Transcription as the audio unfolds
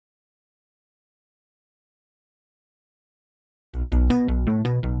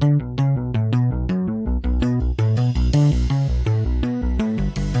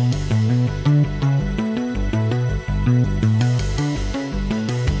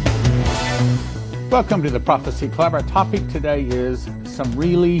Welcome to the Prophecy Club. Our topic today is some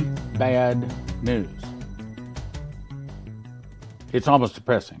really bad news. It's almost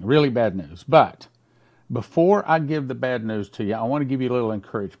depressing, really bad news. But before I give the bad news to you, I want to give you a little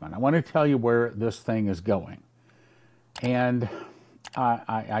encouragement. I want to tell you where this thing is going. And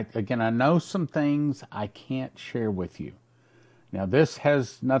I know some things I can't share with you. Now, this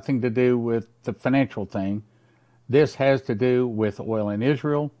has nothing to do with the financial thing. This has to do with oil in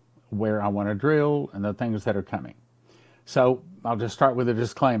Israel, where I want to drill, and the things that are coming. So I'll just start with a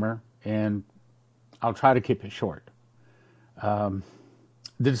disclaimer, and I'll try to keep it short. The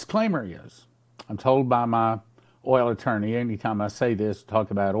disclaimer is, I'm told by my oil attorney, anytime I say this,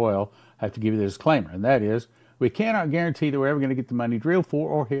 talk about oil, I have to give you the disclaimer, and that is, we cannot guarantee that we're ever going to get the money drilled for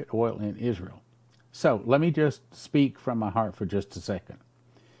or hit oil in Israel. So let me just speak from my heart for just a second.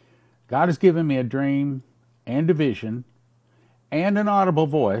 God has given me a dream and a vision and an audible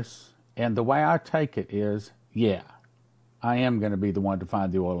voice, and the way I take it is, yeah, I am going to be the one to find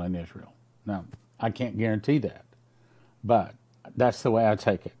the oil in Israel. Now, I can't guarantee that, but that's the way I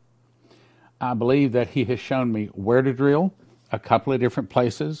take it. I believe that he has shown me where to drill, a couple of different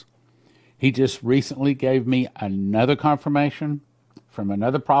places. He just recently gave me another confirmation from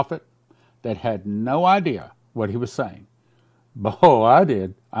another prophet that had no idea what he was saying. But I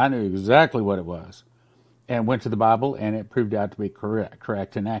did. I knew exactly what it was. And went to the Bible, and it proved out to be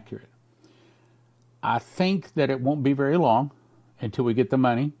correct and accurate. I think that it won't be very long until we get the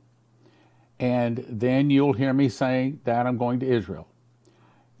money, and then you'll hear me say that I'm going to Israel.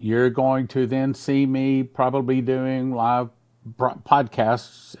 You're going to then see me probably doing live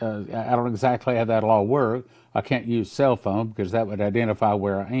podcasts. I don't exactly how that'll all work. I can't use cell phone because that would identify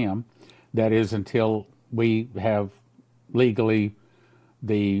where I am. That is until we have legally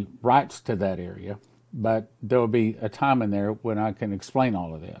the rights to that area. But there will be a time in there when I can explain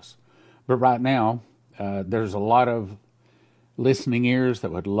all of this. But right now, there's a lot of listening ears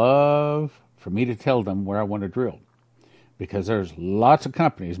that would love for me to tell them where I want to drill. Because there's lots of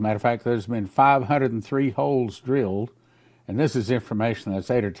companies. Matter of fact, there's been 503 holes drilled. And this is information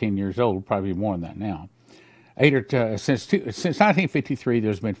that's 8 or 10 years old, probably more than that now. Since 1953,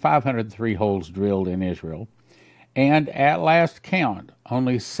 there's been 503 holes drilled in Israel. And at last count,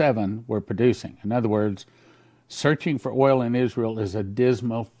 only 7 were producing. In other words, searching for oil in Israel is a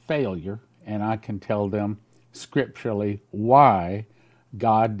dismal failure, and I can tell them scripturally why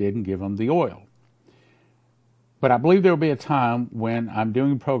God didn't give them the oil. But I believe there will be a time when I'm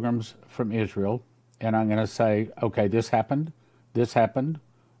doing programs from Israel, and I'm going to say, okay, this happened, this happened,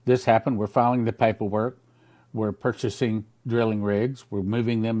 this happened. We're filing the paperwork. We're purchasing drilling rigs. We're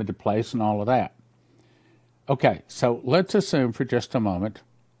moving them into place and all of that. Okay, so let's assume for just a moment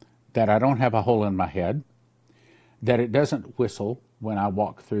that I don't have a hole in my head, that it doesn't whistle when I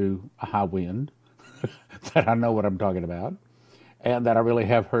walk through a high wind, that I know what I'm talking about, and that I really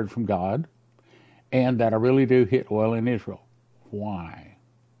have heard from God, and that I really do hit oil in Israel. Why?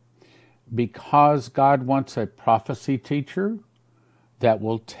 Because God wants a prophecy teacher that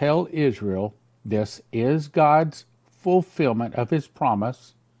will tell Israel this is God's fulfillment of his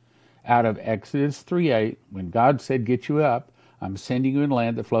promise out of Exodus 3:8, when God said, get you up, I'm sending you in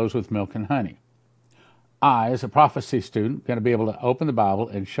land that flows with milk and honey. I, as a prophecy student, going to be able to open the Bible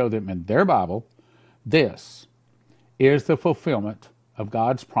and show them in their Bible, this is the fulfillment of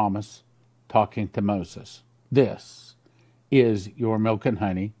God's promise talking to Moses. This is your milk and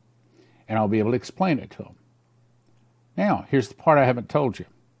honey, and I'll be able to explain it to them. Now, here's the part I haven't told you.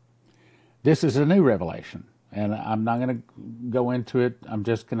 This is a new revelation. And I'm not going to go into it. I'm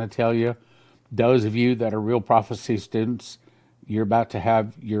just going to tell you, those of you that are real prophecy students, you're about to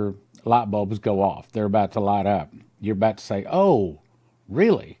have your light bulbs go off. They're about to light up. You're about to say, oh,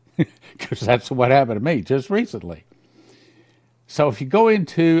 really? Because that's what happened to me just recently. So if you go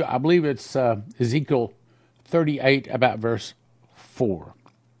into, I believe it's Ezekiel 38, about verse 4.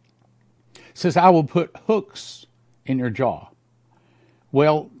 It says, I will put hooks in your jaw.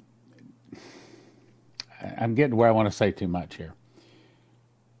 Well, I'm getting where I want to say too much here.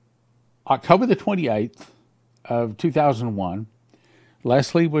 October the 28th of 2001,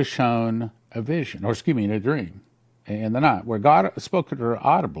 Leslie was shown a vision, or excuse me, a dream in the night, where God spoke to her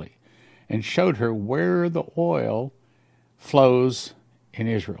audibly and showed her where the oil flows in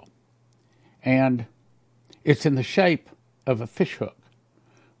Israel. And it's in the shape of a fish hook.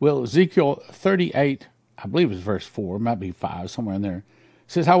 Well, Ezekiel 38, I believe it's verse 4, might be 5, somewhere in there,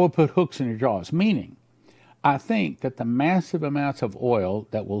 says, I will put hooks in your jaws, meaning I think that the massive amounts of oil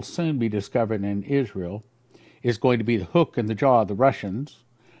that will soon be discovered in Israel is going to be the hook in the jaw of the Russians,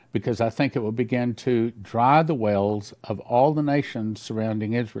 because I think it will begin to dry the wells of all the nations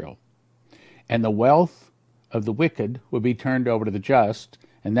surrounding Israel. and the wealth of the wicked will be turned over to the just,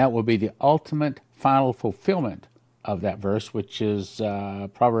 and that will be the ultimate final fulfillment of that verse, which is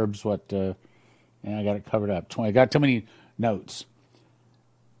Proverbs, I got it covered up. I got too many notes.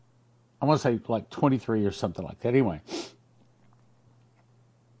 I want to say like 23 or something like that. Anyway,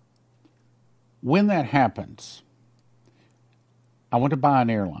 when that happens, I want to buy an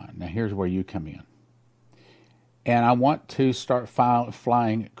airline. Now, here's where you come in. And I want to start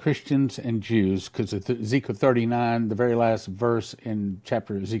flying Christians and Jews, because Ezekiel 39, the very last verse in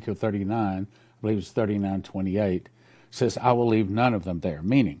chapter Ezekiel 39, I believe it's 39:28, says, I will leave none of them there.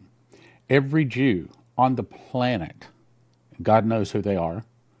 Meaning, every Jew on the planet, God knows who they are,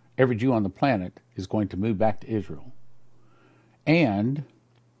 every Jew on the planet is going to move back to Israel. And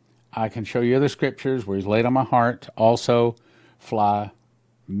I can show you other scriptures where he's laid on my heart to also fly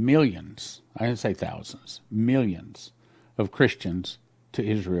millions, I didn't say thousands, millions of Christians to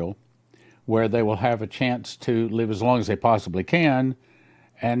Israel, where they will have a chance to live as long as they possibly can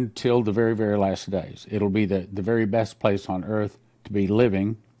until the very, very last days. It'll be the very best place on earth to be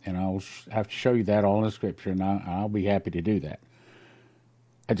living, and I'll have to show you that all in the scripture, and I'll be happy to do that.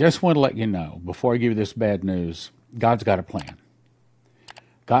 I just want to let you know, before I give you this bad news, God's got a plan.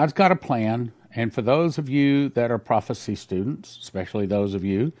 God's got a plan, and for those of you that are prophecy students, especially those of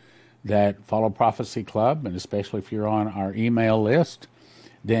you that follow Prophecy Club, and especially if you're on our email list,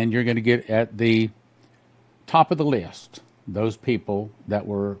 then you're going to get at the top of the list those people that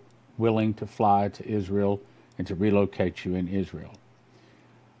were willing to fly to Israel and to relocate you in Israel.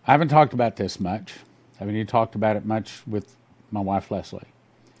 I haven't talked about this much. I haven't even talked about it much with my wife, Leslie.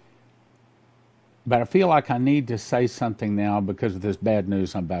 But I feel like I need to say something now because of this bad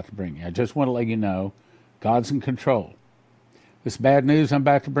news I'm about to bring you. I just want to let you know, God's in control. This bad news I'm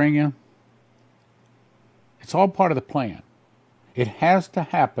about to bring you, it's all part of the plan. It has to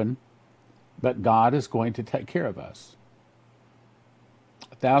happen, but God is going to take care of us.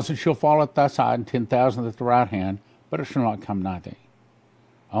 1,000 shall fall at thy side, and 10,000 at the right hand, but it shall not come nigh thee.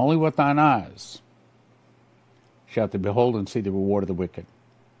 Only with thine eyes shalt thou behold and see the reward of the wicked.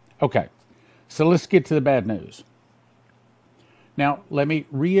 Okay, so let's get to the bad news. Now, let me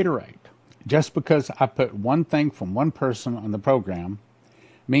reiterate. Just because I put one thing from one person on the program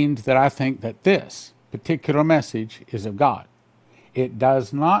means that I think that this particular message is of God. It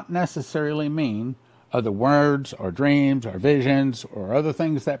does not necessarily mean other words or dreams or visions or other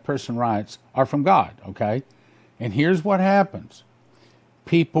things that person writes are from God, okay? And here's what happens.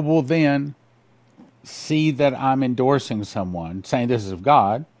 People will then see that I'm endorsing someone, saying this is of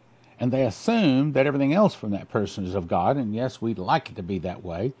God, and they assume that everything else from that person is of God. And yes, we'd like it to be that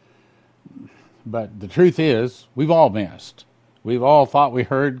way. But the truth is, we've all missed. We've all thought we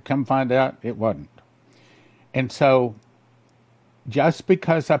heard, come find out it wasn't. And so, just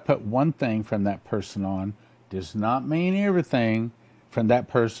because I put one thing from that person on does not mean everything from that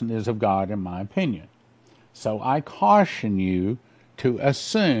person is of God, in my opinion. So I caution you to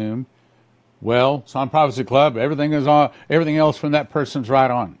assume, well, it's on Prophecy Club, everything else from that person's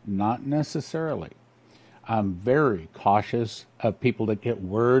right on. Not necessarily. I'm very cautious of people that get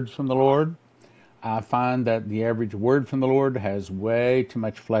words from the Lord. I find that the average word from the Lord has way too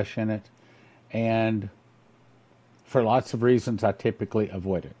much flesh in it, and for lots of reasons, I typically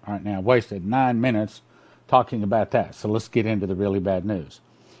avoid it. All right, now I wasted 9 minutes talking about that, so let's get into the really bad news.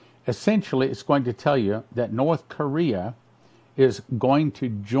 Essentially, it's going to tell you that North Korea is going to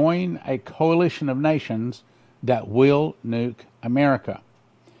join a coalition of nations that will nuke America.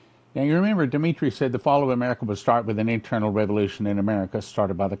 Now, you remember Dmitry said the fall of America would start with an internal revolution in America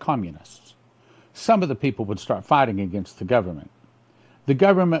started by the communists. Some of the people would start fighting against the government. The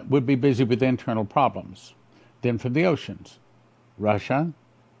government would be busy with internal problems. Then from the oceans, Russia,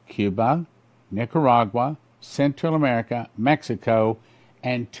 Cuba, Nicaragua, Central America, Mexico,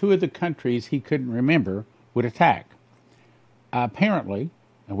 and 2 of the countries he couldn't remember would attack. Apparently,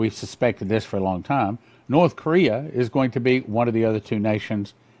 and we've suspected this for a long time, North Korea is going to be one of the other 2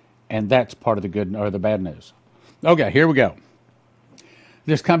 nations, and that's part of the good or the bad news. Okay, here we go.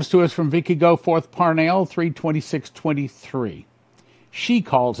 This comes to us from Vicki Goforth Parnell, 3/26/23. She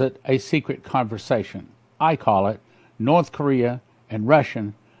calls it a secret conversation. I call it North Korea and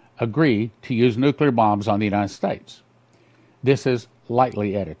Russia agree to use nuclear bombs on the United States. This is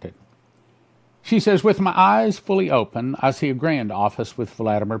lightly edited. She says, with my eyes fully open, I see a grand office with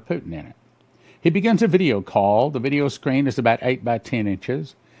Vladimir Putin in it. He begins a video call. The video screen is about 8 by 10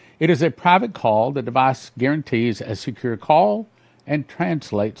 inches. It is a private call. The device guarantees a secure call and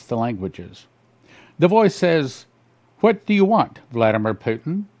translates the languages. The voice says, what do you want, Vladimir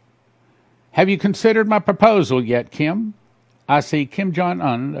Putin? Have you considered my proposal yet, Kim? I see Kim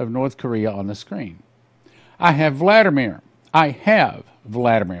Jong-un of North Korea on the screen. I have Vladimir.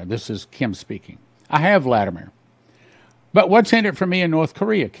 This is Kim speaking. I have Vladimir. But what's in it for me in North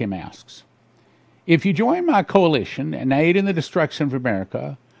Korea, Kim asks. If you join my coalition and aid in the destruction of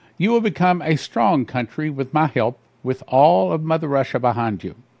America, you will become a strong country with my help, with all of Mother Russia behind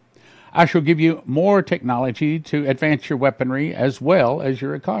you. I shall give you more technology to advance your weaponry as well as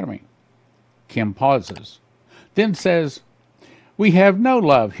your economy. Kim pauses, then says, we have no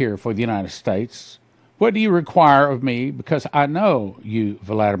love here for the United States. What do you require of me? Because I know you,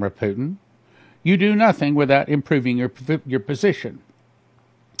 Vladimir Putin. You do nothing without improving your position.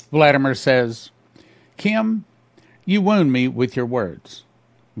 Vladimir says, Kim, you wound me with your words.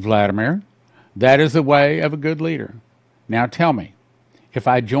 Vladimir, that is the way of a good leader. Now tell me, if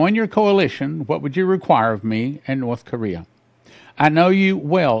I join your coalition, what would you require of me and North Korea? I know you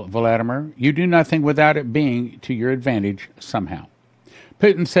well, Vladimir. You do nothing without it being to your advantage somehow.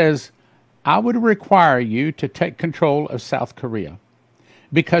 Putin says, I would require you to take control of South Korea,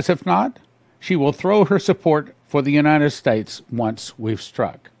 because if not, she will throw her support for the United States once we've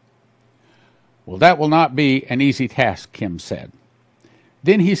struck. Well, that will not be an easy task, Kim said.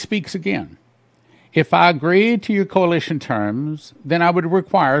 Then he speaks again. If I agree to your coalition terms, then I would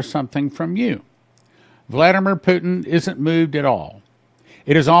require something from you. Vladimir Putin isn't moved at all.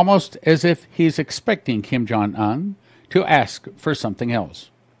 It is almost as if he's expecting Kim Jong-un to ask for something else.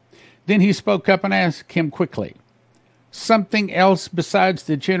 Then he spoke up and asked Kim quickly, something else besides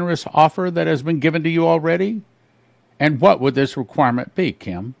the generous offer that has been given to you already? And what would this requirement be,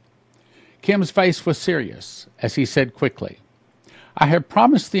 Kim? Kim's face was serious as he said quickly, I have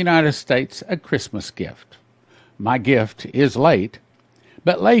promised the United States a Christmas gift. My gift is late,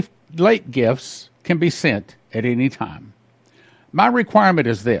 but late gifts can be sent at any time. My requirement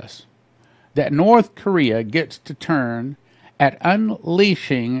is this, that North Korea gets to turn at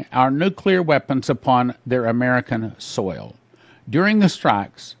unleashing our nuclear weapons upon their American soil during the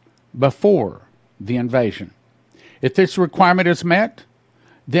strikes before the invasion. If this requirement is met,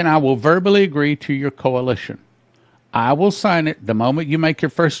 then I will verbally agree to your coalition. I will sign it the moment you make your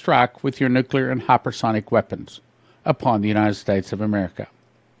first strike with your nuclear and hypersonic weapons upon the United States of America.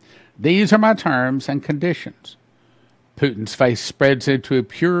 These are my terms and conditions. Putin's face spreads into a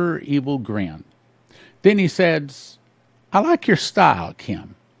pure evil grin. Then he says, I like your style,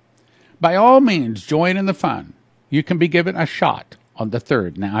 Kim. By all means, join in the fun. You can be given a shot on the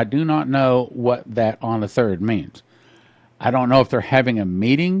 3rd. Now, I do not know what that on the 3rd means. I don't know if they're having a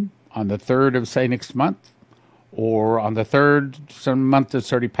meeting on the 3rd of, say, next month, or on the 3rd, some month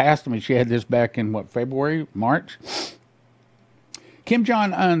that's already passed. I mean, she had this back in, February, March? Kim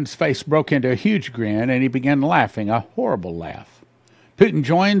Jong-un's face broke into a huge grin, and he began laughing, a horrible laugh. Putin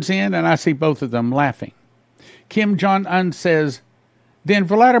joins in, and I see both of them laughing. Kim Jong-un says, then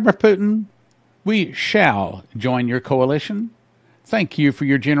Vladimir Putin, we shall join your coalition. Thank you for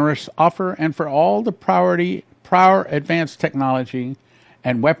your generous offer and for all the prior advanced technology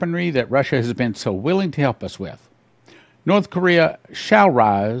and weaponry that Russia has been so willing to help us with. North Korea shall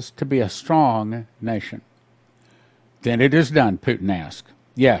rise to be a strong nation. Then it is done, Putin asked.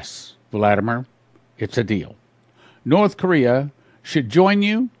 Yes, Vladimir, it's a deal. North Korea should join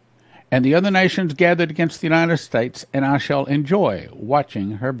you and the other nations gathered against the United States, and I shall enjoy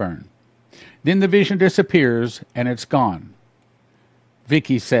watching her burn. Then the vision disappears, and it's gone.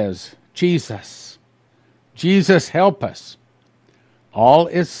 Vicki says, Jesus, help us. All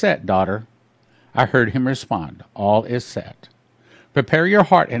is set, daughter. I heard him respond, all is set. Prepare your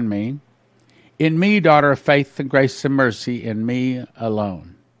heart in me, daughter of faith and grace and mercy, in me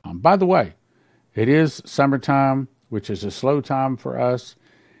alone. By the way, it is summertime, which is a slow time for us,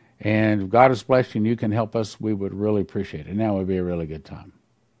 and if God has blessed you and you can help us, we would really appreciate it. Now would be a really good time.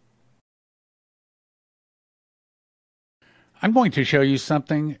 I'm going to show you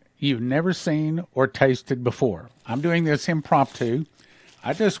something you've never seen or tasted before. I'm doing this impromptu.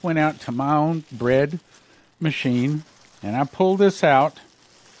 I just went out to my own bread machine, and I pulled this out.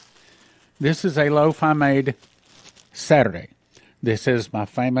 This is a loaf I made Saturday. This is my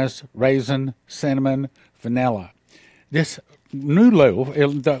famous raisin, cinnamon, vanilla. This new loaf,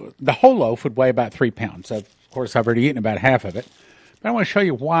 the whole loaf would weigh about 3 pounds. So, of course, I've already eaten about half of it. But I want to show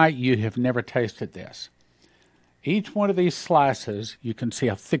you why you have never tasted this. Each one of these slices, you can see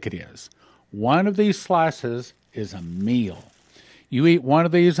how thick it is. One of these slices is a meal. You eat one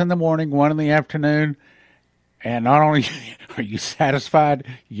of these in the morning, one in the afternoon, and not only are you satisfied,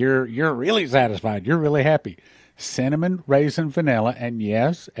 you're really satisfied. You're really happy. cinnamon, raisin, vanilla, and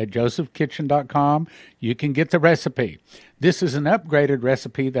yes, at josephkitchen.com, you can get the recipe. This is an upgraded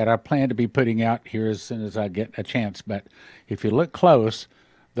recipe that I plan to be putting out here as soon as I get a chance, but if you look close,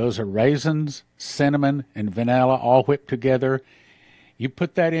 those are raisins, cinnamon, and vanilla all whipped together. You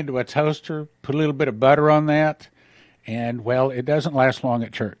put that into a toaster, put a little bit of butter on that, and, well, it doesn't last long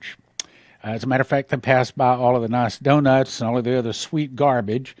at church. As a matter of fact, they pass by all of the nice donuts and all of the other sweet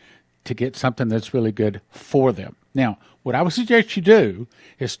garbage to get something that's really good for them. Now, what I would suggest you do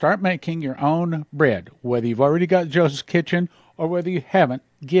is start making your own bread, whether you've already got Joseph's Kitchen or whether you haven't,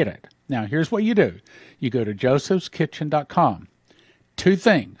 get it. Now, here's what you do. You go to josephskitchen.com. Two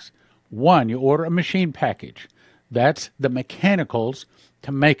things. One, you order a machine package. That's the mechanicals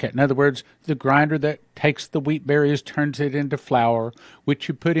to make it. In other words, the grinder that takes the wheat berries, turns it into flour, which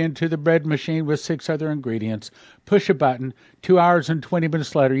you put into the bread machine with 6 other ingredients. Push a button. 2 hours and 20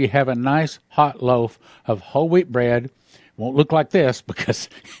 minutes later, you have a nice hot loaf of whole wheat bread. Won't look like this because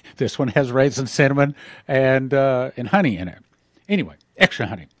this one has raisin, cinnamon, and honey in it. Anyway, extra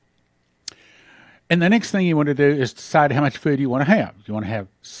honey. And the next thing you want to do is decide how much food you want to have. You want to have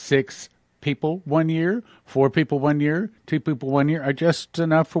 6 people 1 year, 4 people 1 year, 2 people 1 year, or just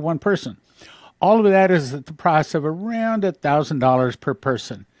enough for one person. All of that is at the price of around $1,000 per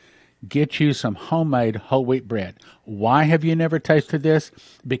person. Get you some homemade whole wheat bread. Why have you never tasted this?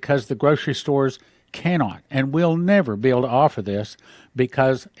 Because the grocery stores cannot and will never be able to offer this,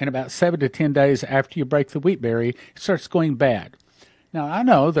 because in about 7 to 10 days after you break the wheat berry, it starts going bad. Now, I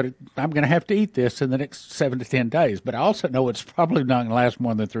know that I'm going to have to eat this in the next 7 to 10 days, but I also know it's probably not going to last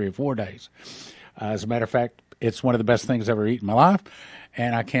more than 3 or 4 days. As a matter of fact, it's one of the best things I've ever eaten in my life,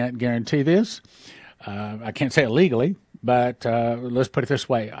 and I can't guarantee this. I can't say it legally, but let's put it this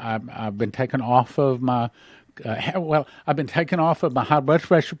way. I've been taken off of my I've been taken off of my high blood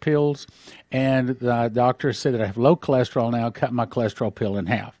pressure pills, and the doctor said that I have low cholesterol now, cut my cholesterol pill in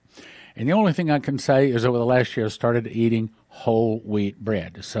half. And the only thing I can say is over the last year, I started eating whole wheat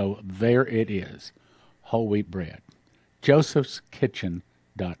bread. So there it is, whole wheat bread.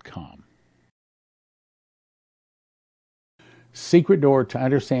 josephskitchen.com. Secret door to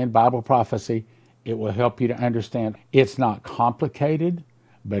understand Bible prophecy. It will help you to understand. It's not complicated,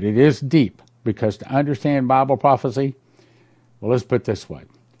 but it is deep, because to understand Bible prophecy, well, let's put it this way.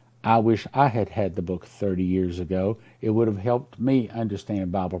 I wish I had had the book 30 years ago. It would have helped me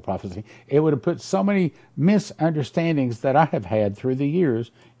understand Bible prophecy. It would have put so many misunderstandings that I have had through the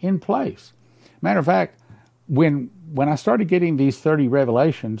years in place. Matter of fact, when I started getting these 30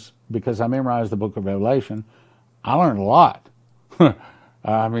 revelations, because I memorized the book of Revelation, I learned a lot.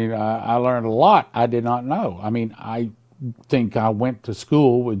 I learned a lot I did not know. I think I went to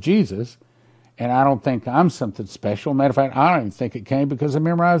school with Jesus, and I don't think I'm something special. Matter of fact, I don't even think it came because I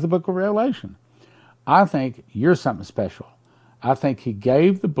memorized the book of Revelation. I think you're something special. I think he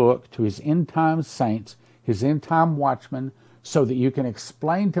gave the book to his end-time saints, his end-time watchmen, so that you can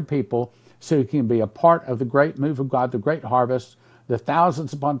explain to people, so you can be a part of the great move of God, the great harvest, the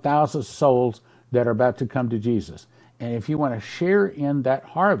thousands upon thousands of souls that are about to come to Jesus. And if you want to share in that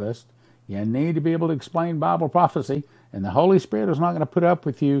harvest, you need to be able to explain Bible prophecy. And the Holy Spirit is not going to put up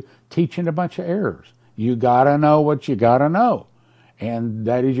with you teaching a bunch of errors. You got to know what you got to know. And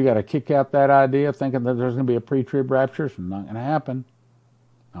that is, you got to kick out that idea thinking that there's going to be a pre-trib rapture. It's not going to happen.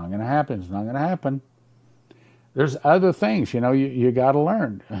 Not going to happen. It's not going to happen. There's other things, you got to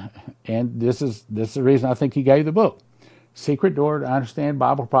learn. And this is the reason I think he gave the book. Secret door to understand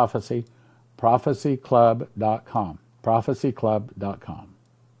Bible prophecy, prophecyclub.com. prophecyclub.com.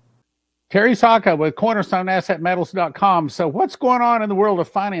 Terry Saka with CornerstoneAssetMetals.com. So what's going on in the world of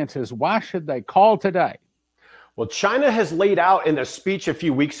finances? Why should they call today? Well, China has laid out in a speech a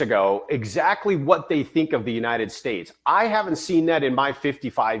few weeks ago exactly what they think of the United States. I haven't seen that in my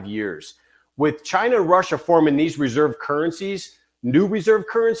 55 years. With China and Russia forming these reserve currencies, new reserve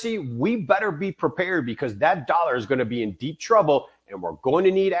currency, we better be prepared, because that dollar is going to be in deep trouble, and we're going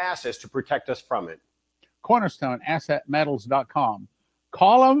to need assets to protect us from it. CornerstoneAssetMetals.com.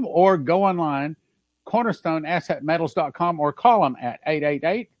 Call them or go online, CornerstoneAssetMetals.com, or call them at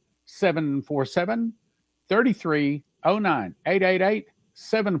 888-747-3309.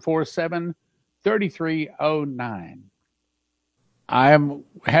 888-747-3309. I am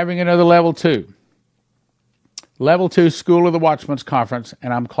having another Level 2 School of the Watchmen's Conference,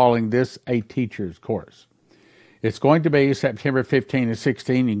 and I'm calling this a teacher's course. It's going to be September 15 and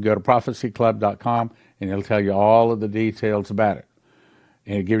 16. You can go to prophecyclub.com, and it'll tell you all of the details about it.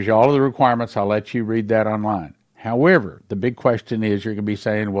 And it gives you all of the requirements. I'll let you read that online. However, the big question is, you're going to be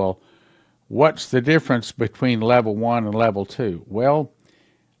saying, well, what's the difference between Level 1 and Level 2? Well,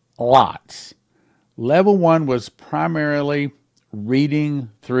 lots Level 1 was primarily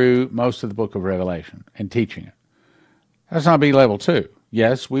reading through most of the book of Revelation and teaching it. That's not be level 2.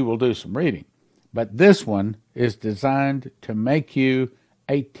 Yes, we will do some reading, but this one is designed to make you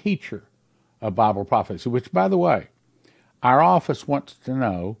a teacher of Bible prophecy, which, by the way, our office wants to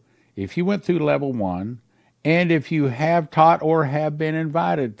know if you went through level 1 and if you have taught or have been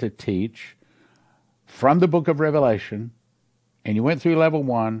invited to teach from the book of Revelation and you went through level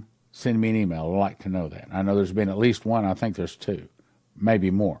 1, send me an email. I'd like to know that. I know there's been at least one. I think there's 2,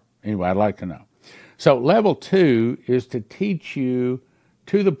 maybe more. Anyway, I'd like to know. So level 2 is to teach you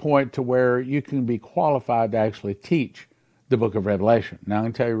to the point to where you can be qualified to actually teach the book of Revelation. Now, I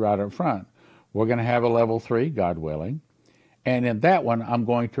can tell you right up front, we're going to have a level 3, God willing. And in that one, I'm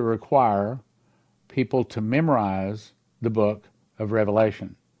going to require people to memorize the book of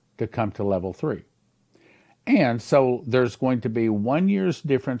Revelation to come to level 3. And so there's going to be 1 year's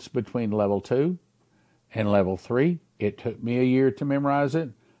difference between level 2 and level 3. It took me a year to memorize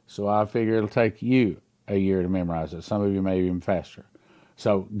it, so I figure it'll take you a year to memorize it. Some of you may even faster.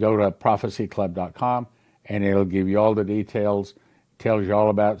 So go to prophecyclub.com, and it'll give you all the details, tells you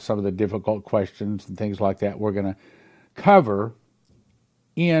all about some of the difficult questions and things like that we're going to cover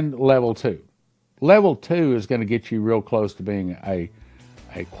in level 2. Level 2 is going to get you real close to being a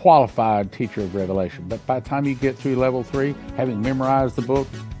qualified teacher of Revelation. But by the time you get through level 3, having memorized the book,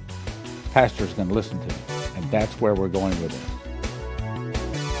 pastor's going to listen to you. And that's where we're going with this.